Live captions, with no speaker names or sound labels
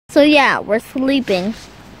So yeah, we're sleeping.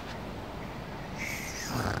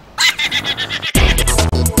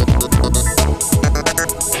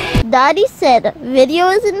 Daddy said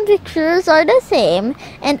videos and pictures are the same,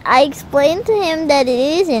 and I explained to him that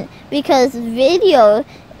it isn't because video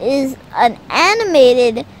is an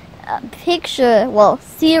animated picture, well,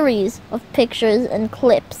 series of pictures and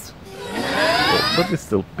clips. But it's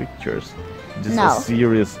still pictures. Just No. a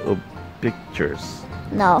series of pictures.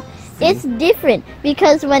 No, See? it's different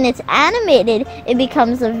because when it's animated, it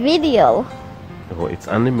becomes a video. Oh, it's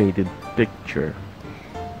animated picture.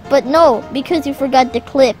 But no, because you forgot the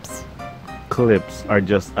clips. Clips are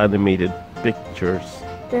just animated pictures.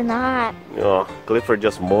 They're not. Oh, clips are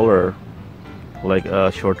just smaller, like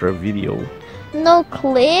a shorter video. No,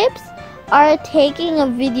 clips are taking a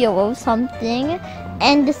video of something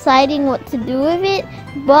and deciding what to do with it,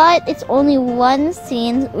 but it's only one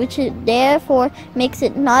scene, which therefore makes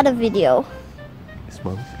it not a video. Is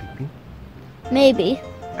Mom sleeping? Maybe.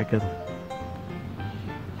 I can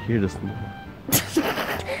hear the snore.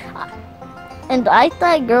 And I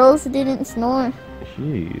thought girls didn't snore.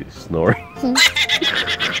 She is snoring.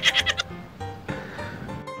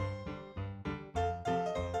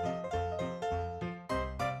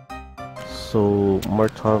 So,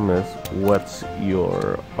 Mark Thomas, what's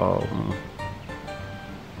your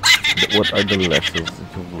what are the lessons that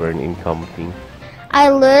you've learned in camping? I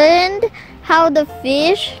learned how the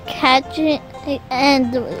fish catch it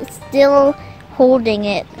and still holding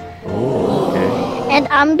it. Oh, okay. And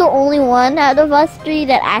I'm the only one out of us three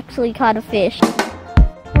that actually caught a fish.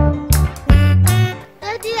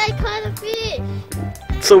 Daddy, I caught a fish!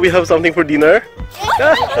 So we have something for dinner?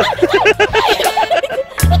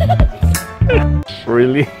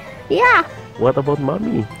 Really? Yeah. What about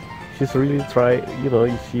mommy? She's really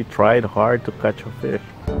she tried hard to catch a fish.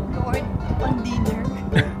 Lord, pang dinner.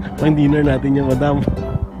 Pang dinner natin yan, madam.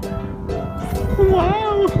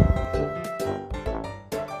 Wow!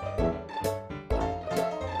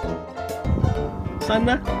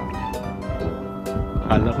 Sana?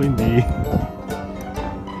 Akala ko hindi.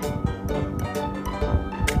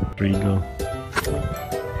 Rigo.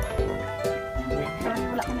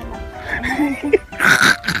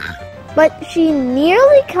 But she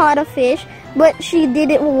nearly caught a fish, but she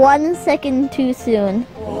did it 1 second too soon.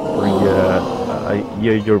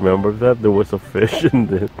 Yeah, you remember that? There was a fish in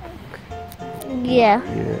there. Yeah.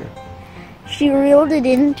 Yeah, She reeled it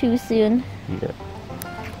in too soon. yeah.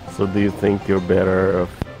 So do you think you're better a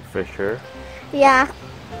fisher? Yeah.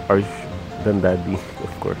 Than Daddy,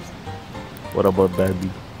 of course. What about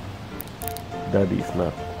Daddy? Daddy is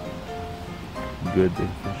not good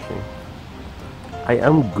in fishing. I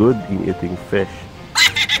am good in eating fish.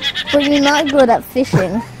 But you're not good at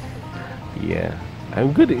fishing. Yeah,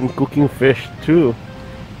 I'm good in cooking fish too.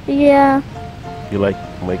 Yeah. You like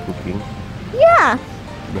my cooking? Yeah.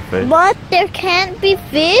 The fish? But there can't be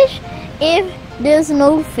fish if there's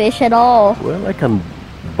no fish at all. Well, I can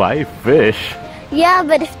buy fish. Yeah,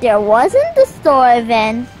 but if there wasn't a store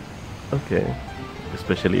then... Okay.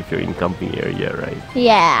 Especially if you're in camping area, right?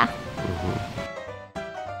 Yeah.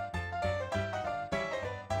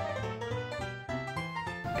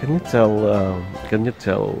 Can you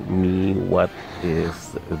tell me what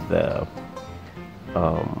is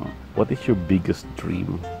your biggest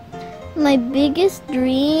dream? My biggest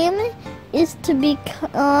dream is to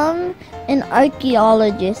become an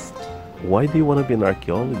archaeologist. Why do you want to be an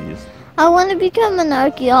archaeologist? I want to become an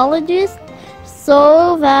archaeologist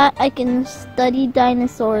so that I can study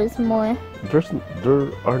dinosaurs more. There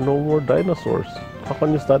are no more dinosaurs. How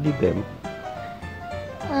can you study them?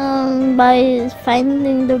 By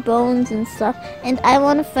finding the bones and stuff. And I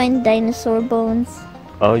want to find dinosaur bones.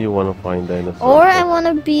 Oh, you want to find dinosaurs? Or I want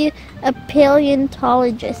to be a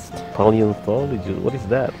paleontologist. Paleontologist? What is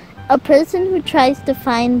that? A person who tries to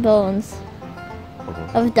find bones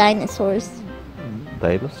of dinosaurs.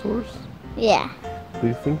 Dinosaurs? Yeah. Do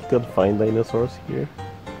you think you can find dinosaurs here?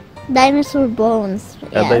 Dinosaur bones.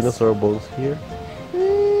 Yes. Dinosaur bones here?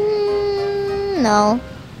 No.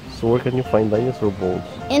 So where can you find dinosaur bones?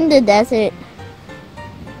 In the desert.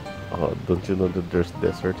 Don't you know that there's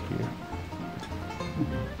desert here?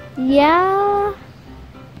 Yeah.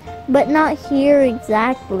 But not here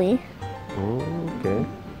exactly. Oh, okay.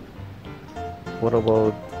 What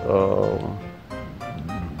about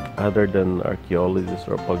other than archaeologists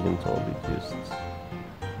or paleontologists?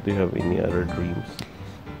 Do you have any other dreams?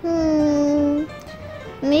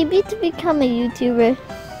 Maybe to become a YouTuber.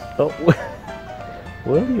 Oh,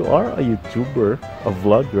 well, you are a YouTuber, a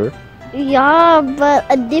vlogger. Yeah, but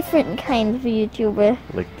a different kind of YouTuber.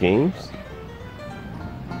 Like games?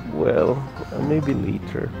 Well, maybe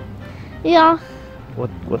later. Yeah.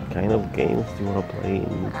 What kind of games do you want to play?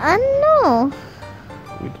 I don't know.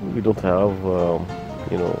 We don't have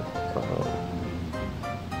you know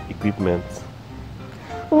equipment.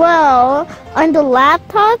 Well, on the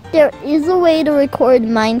laptop, there is a way to record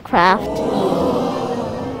Minecraft.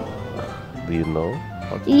 Do you know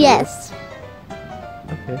how to do Yes. it?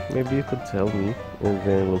 Okay, maybe you could tell me, and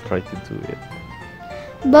then we'll try to do it.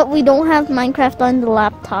 But we don't have Minecraft on the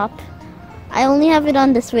laptop. I only have it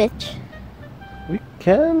on the Switch. We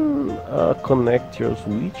can connect your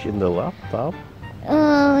Switch in the laptop.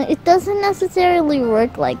 It doesn't necessarily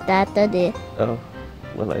work like that, does it? Oh,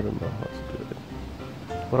 well, I don't know how to do it.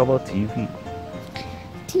 What about TV?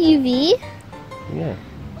 TV? Yeah.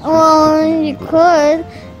 Well, you could,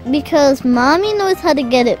 because Mommy knows how to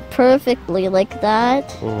get it perfectly like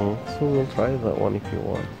that. So we'll try that one if you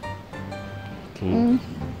want. Okay.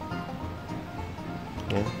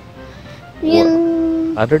 Yeah.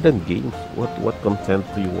 You Other than games, what content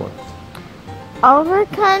do you want? Our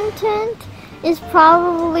content is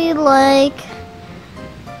probably like,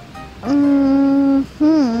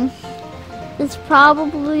 it's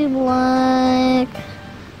probably like,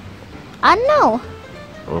 I don't know,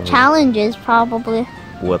 challenges probably.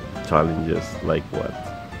 What challenges? Like what?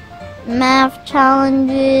 Math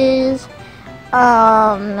challenges,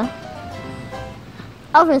 other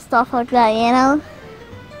stuff like that, you know?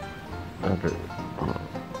 Other,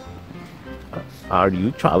 are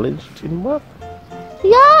you challenged in math?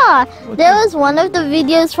 Yeah, there was one of the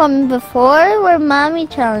videos from before where Mommy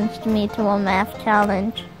challenged me to a math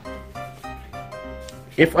challenge.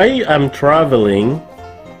 If I am traveling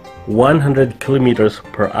 100 kilometers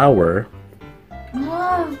per hour,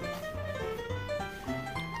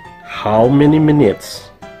 how many minutes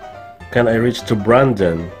can I reach to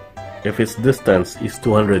Brandon if its distance is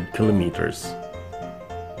 200 kilometers?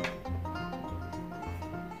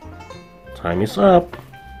 Time is up.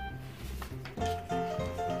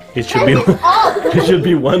 It should be it should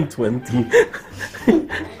be 120.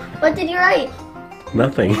 What did you write?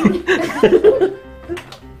 Nothing.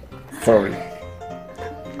 Sorry.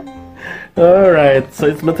 Alright, so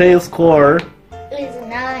it's Mateo's score. It's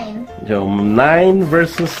 9. Yo, 9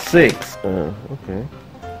 versus 6. Okay.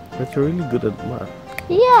 But you're really good at math.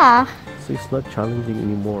 Yeah. So it's not challenging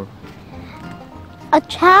anymore. A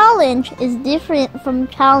challenge is different from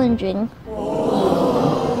challenging.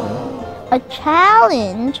 A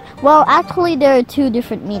challenge, well, actually there are two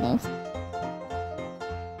different meanings.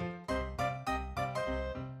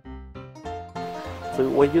 So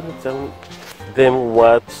why you don't tell them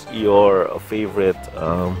what's your favorite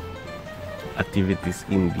activities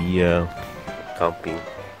in the camping?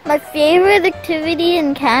 My favorite activity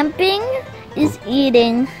in camping is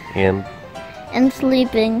eating And and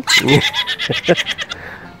sleeping.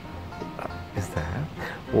 is that?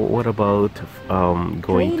 What about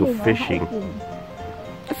going to fishing?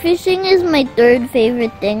 Fishing is my third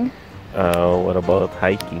favorite thing. What about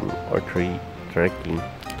hiking or trekking?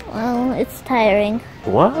 Well, it's tiring.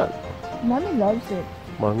 What? Mommy loves it.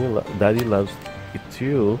 Daddy loves it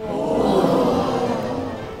too.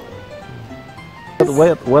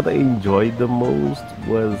 But what I enjoyed the most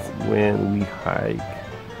was when we hike